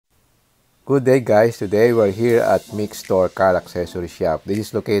Good day guys, today we're here at Mikstore car accessory shop. This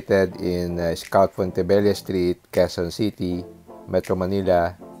is located in Scout Fuentebella Street, Quezon City, Metro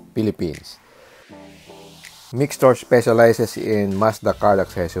Manila, Philippines. Mikstore specializes in Mazda car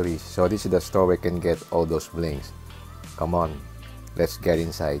accessories, so this is the store where you can get all those blings. Come on, let's get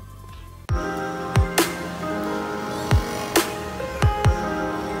inside.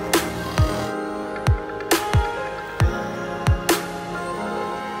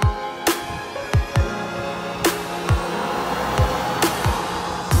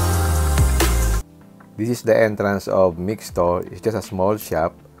 This is the entrance of Mikstore. It's just a small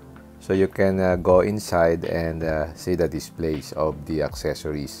shop, so you can go inside and see the displays of the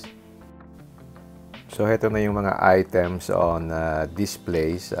accessories. So ito na yung mga items on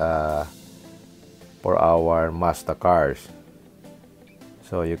displays for our Mazda cars.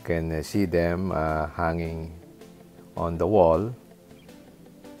 So you can see them hanging on the wall.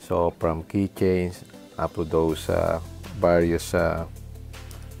 So from keychains up to those various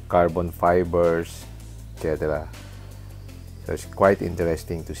carbon fibers, etc. So it's quite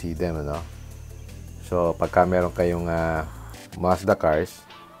interesting to see them, ano? So pagka meron kayong Mazda cars,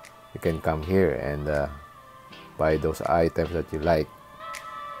 you can come here and buy those items that you like.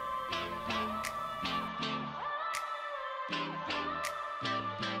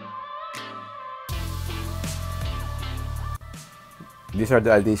 These are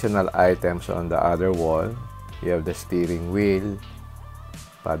the additional items on the other wall. You have the steering wheel,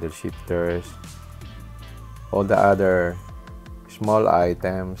 paddle shifters, all the other small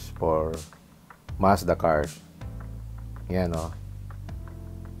items for Mazda cars. Yan, oh.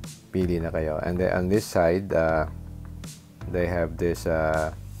 Pili na kayo. And then on this side, they have this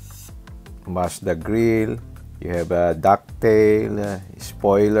Mazda grill. You have a ducktail,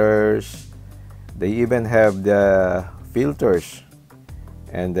 spoilers. They even have the filters.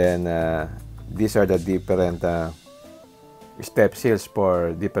 And then these are the different step seals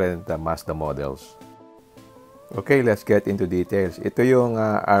for different Mazda models. Okay, let's get into details. Ito yung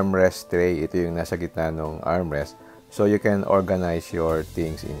armrest tray. Ito yung nasa gitna ng armrest. So you can organize your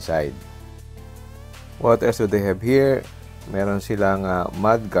things inside. What else do they have here? Meron silang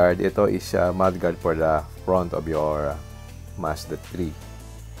mudguard. Ito is mudguard for the front of your Mazda 3.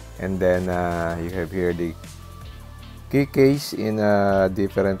 And then you have here the key case in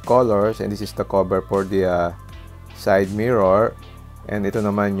different colors. And this is the cover for the side mirror. And ito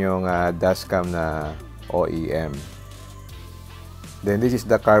naman yung dashcam na OEM. Then this is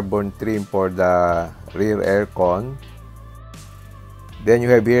the carbon trim for the rear aircon. Then you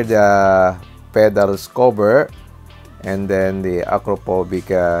have here the pedals cover and then the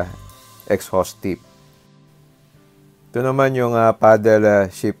acrophobic exhaust tip. Ito naman yung paddle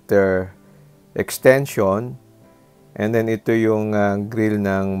shifter extension, and then ito yung grill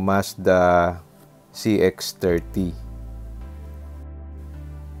ng Mazda CX-30.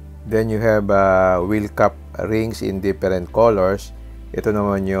 Then you have wheel cap rings in different colors. Ito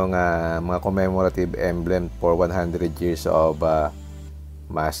naman yung mga commemorative emblem for 100 years of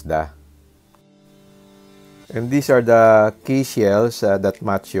Mazda. And these are the key shells that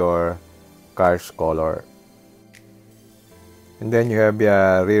match your car's color. And then you have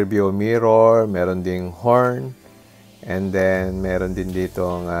your rear view mirror, meron ding horn, and then meron din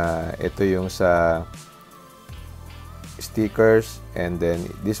ditong ito yung sa stickers, and then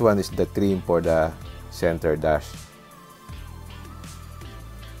this one is the trim for the center dash.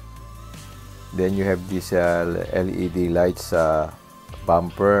 Then you have this LED lights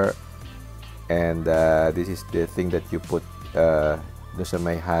bumper, and this is the thing that you put doon sa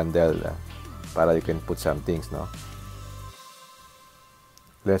may handle para you can put some things, no?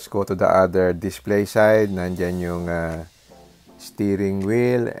 Let's go to the other display side. Nandyan yung steering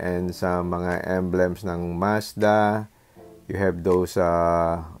wheel and sa mga emblems ng Mazda. You have those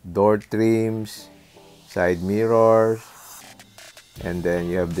door trims, side mirrors, and then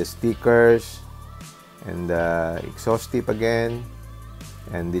you have the stickers and the exhaust tip again,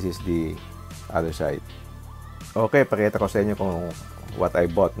 and this is the other side. Okay, pakita ko sa inyo kung what I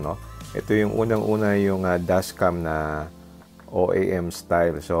bought, no? Ito yung unang-una yung dashcam na OEM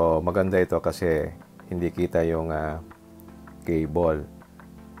style. So maganda ito kasi hindi kita yung cable.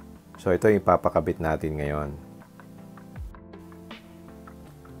 So ito yung ipapakabit natin ngayon.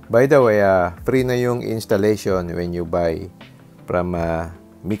 By the way, free na yung installation when you buy from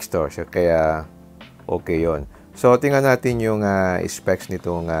Mikstore. So, kaya okay yon. So, tingnan natin yung specs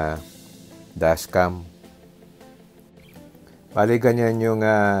nitong dashcam. Bali, ganyan yung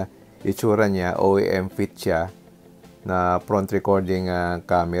itsura niya. OEM fit siya na front recording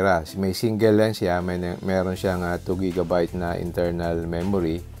camera. May single lens siya. Meron siyang 2 GB na internal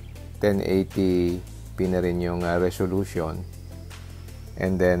memory. 1080p na rin yung resolution.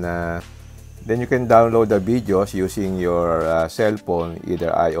 And then you can download the videos using your cell phone, either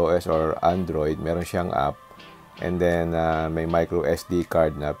iOS or Android. Meron siyang app. And then may micro SD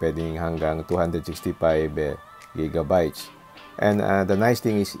card na pwedeng hanggang 265 gigabytes. And the nice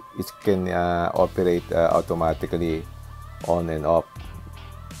thing is it can operate automatically on and off.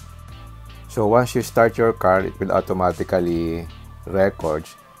 So once you start your car, it will automatically record.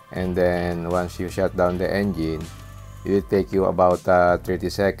 And then once you shut down the engine, it will take you about 30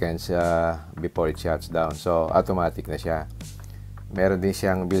 seconds before it shuts down. So automatic na siya. Meron din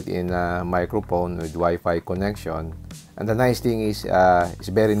siyang built-in microphone with Wi-Fi connection. And the nice thing is,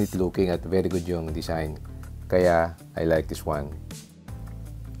 it's very neat looking at very good yung design. Kaya, I like this one.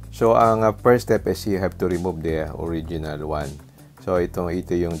 So, ang first step is you have to remove the original one. So, ito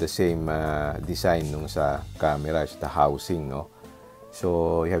yung the same design nung sa camera, the housing, no?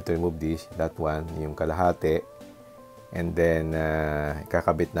 So, you have to remove that one, yung kalahati. And then,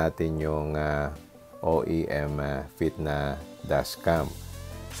 kakabit natin yung OEM fit na dashcam.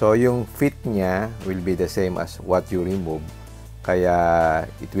 So, yung fit niya will be the same as what you remove. Kaya,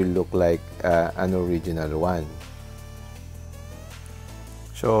 it will look like an original one.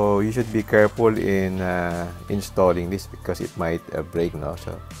 So, you should be careful in installing this because it might break, no?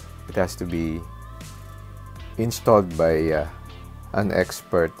 So, it has to be installed by an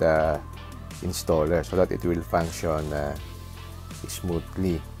expert installer so that it will function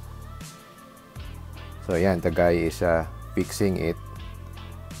smoothly. So, yan, the guy is fixing it.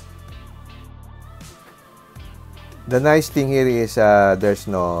 The nice thing here is there's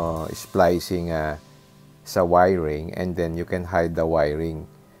no splicing sa wiring, and then you can hide the wiring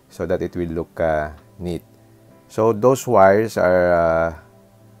so that it will look neat. So, those wires are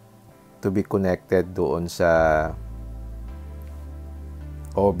to be connected doon sa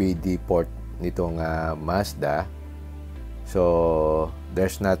OBD port nitong Mazda. So,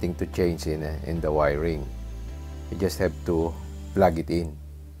 there's nothing to change in the wiring. You just have to plug it in.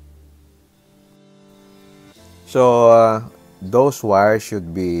 So, those wires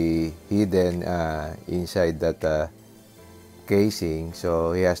should be hidden inside that casing.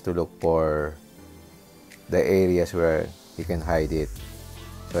 So, he has to look for the areas where he can hide it.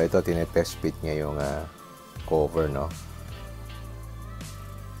 So, ito, tinetest fit niya yung cover, no?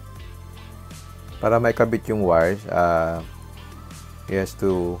 Para maikabit yung wires, he has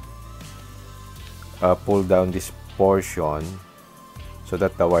to pull down this portion so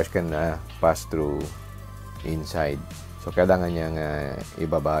that the wires can pass through inside. So, kailangan niyang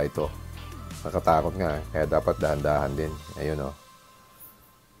ibaba ito. Nakatakot nga, kaya dapat dahan-dahan din. Ayun, oh.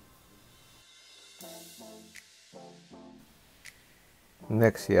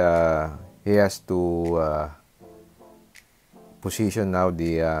 Next, he has to position now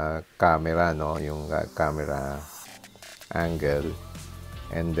the camera, no? Yung camera angle.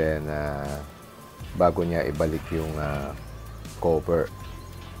 And then, bago niya ibalik yung cover.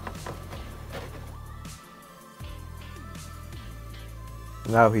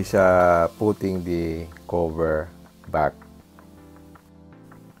 Now he's putting the cover back.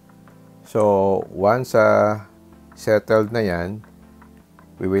 So once settled na yan,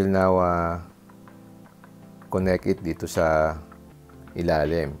 we will now connect it dito sa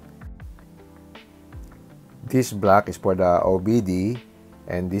ilalim. This black is for the OBD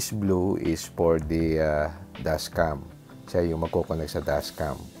and this blue is for the dashcam. Siya yung magkoconnect sa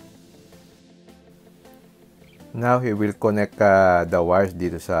dashcam. Now, he will connect the wires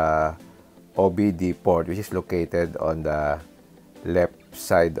dito sa OBD port, which is located on the left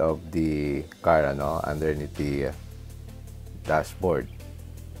side of the car, underneath the dashboard.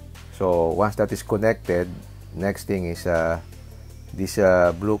 So, once that is connected, next thing is this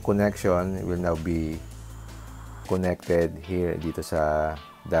blue connection will now be connected here dito sa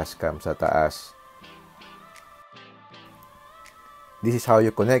dashcam sa taas. This is how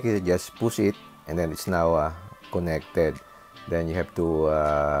you connect it. Just push it and then it's now connected. Then you have to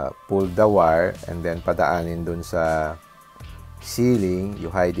pull the wire and then padaanin dun sa ceiling.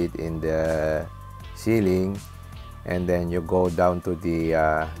 You hide it in the ceiling and then you go down to the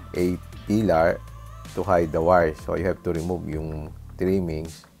A pillar to hide the wire. So you have to remove yung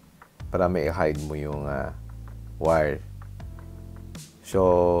trimmings para may hide mo yung wire.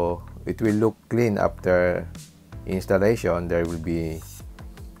 So it will look clean after installation. There will be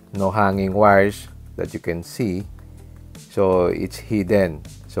no hanging wires that you can see, so it's hidden,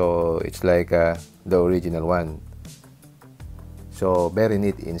 so it's like the original one. So very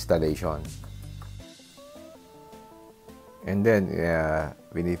neat installation. And then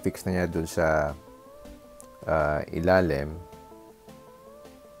winifix na niya dun sa ilalim.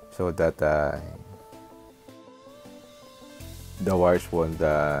 So so that the wires won't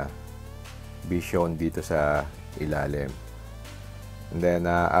be shown dito sa ilalim. And then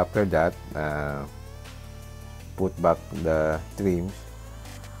after that, put back the trims,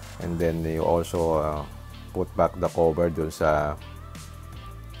 and then you also put back the cover dun sa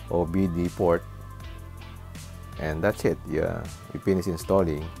OBD port, and that's it. You finish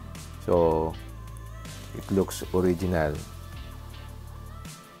installing, so it looks original.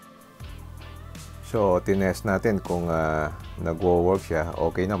 So tinest natin kung nagwo-work siya.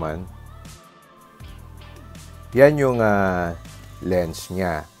 Okay naman. Yan yung lens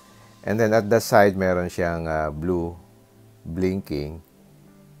niya. And then at the side, meron siyang blue blinking,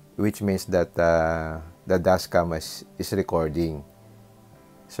 which means that the dashcam is recording.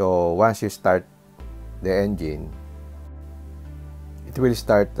 So once you start the engine, it will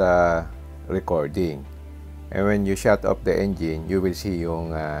start recording. And when you shut off the engine, you will see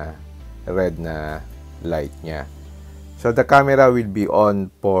yung red na light niya. So the camera will be on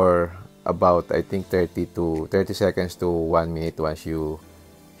for about, I think, 30 seconds to 1 minute. Once you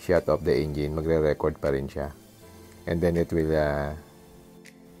shut off the engine, magre-record pa rin siya. And then it will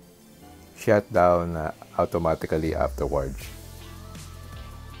shut down automatically afterwards.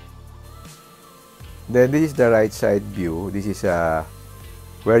 Then this is the right side view. This is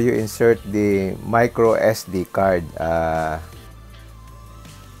where you insert the micro SD card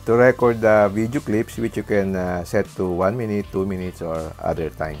to record the video clips, which you can set to 1 minute, 2 minutes, or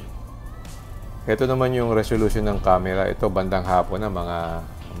other time. Ito naman yung resolution ng camera. Ito bandang hapon na,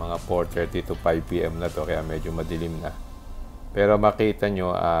 mga 4:30 to 5 PM na to, kaya medyo madilim na. Pero makita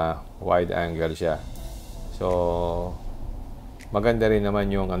nyo, wide angle siya. So maganda rin naman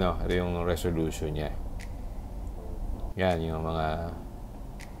yung yung resolution niya. Yan yung mga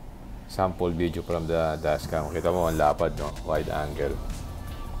sample video from the dashcam. Kita mo ang lapad, no? Wide angle.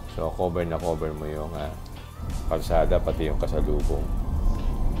 So cover na cover mo yung kalsada, pati yung kasalubong.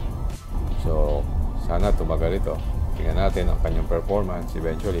 So sana tumagal ito. Tingnan natin ang kanyang performance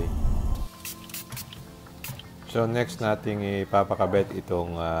eventually. So next nating ipapakabit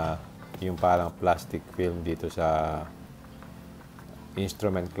itong yung parang plastic film dito sa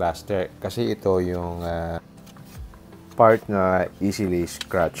instrument cluster, kasi ito yung part na easily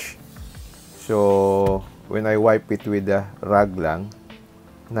scratch. So when I wipe it with the rag lang,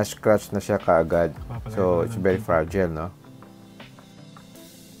 na-scratch na siya kaagad. So it's very fragile, no?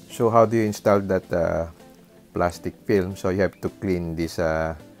 So how do you install that plastic film? So you have to clean this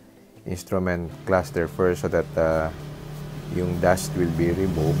instrument cluster first, so that yung dust will be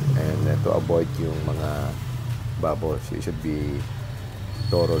removed, and to avoid yung mga bubbles, it should be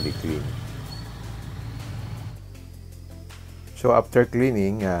thoroughly clean. So after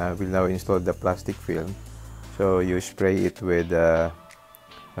cleaning, we'll now install the plastic film. So you spray it with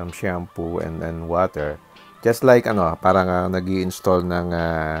some shampoo and then water. Just like parang nag-i-install ng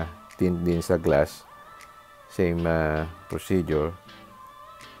tint din sa glass. Same procedure.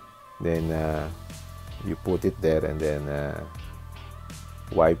 Then you put it there and then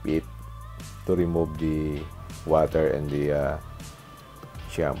wipe it to remove the water and the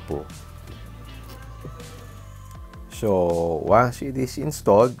shampoo. So once it is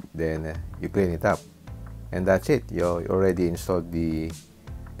installed, then you clean it up, and that's it. You already installed the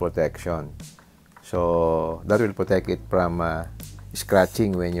protection. So that will protect it from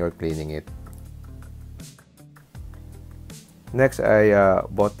scratching when you're cleaning it. Next, I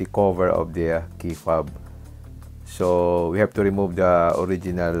bought the cover of the key fob. So we have to remove the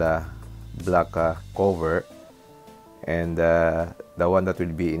original black cover, and the one that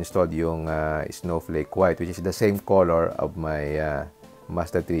will be installed yung snowflake white, which is the same color of my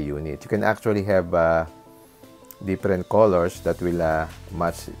Mazda 3 unit. You can actually have different colors that will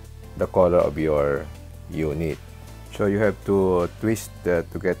match the color of your unit. So you have to twist to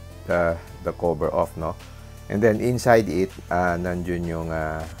get the cover off, no? And then inside it, nandun yung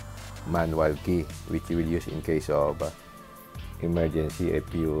manual key, which you will use in case of emergency if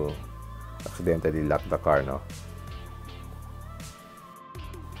you accidentally lock the car, no?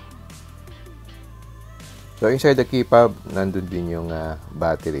 So inside the key fob, nandun din yung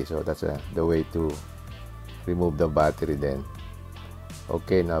battery. So that's the way to remove the battery then.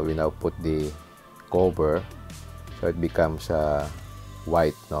 Okay, now we put the cover, so it becomes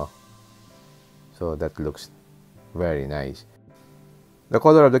white, no? So that looks very nice. The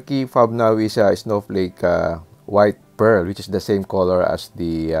color of the key fob now is snowflake white pearl, which is the same color as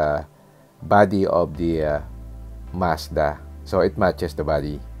the body of the Mazda. So it matches the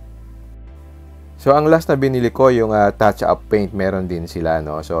body. So ang last na binili ko yung touch-up paint, meron din sila,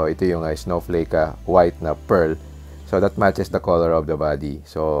 no? So ito yung snowflake white na pearl. So, that matches the color of the body.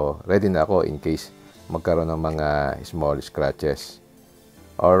 So, ready na ako in case magkaroon ng mga small scratches.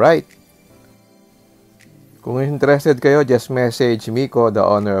 Alright. Kung interested kayo, just message Miko, the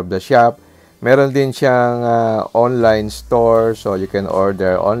owner of the shop. Meron din siyang online store, so you can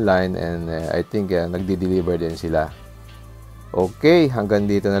order online, and I think nagdi-deliver din sila. Okay, hanggang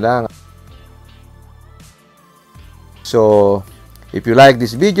dito na lang. So, if you like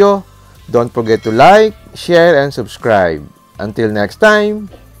this video, don't forget to like, share, and subscribe. Until next time,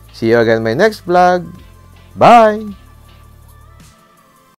 see you again in my next vlog. Bye!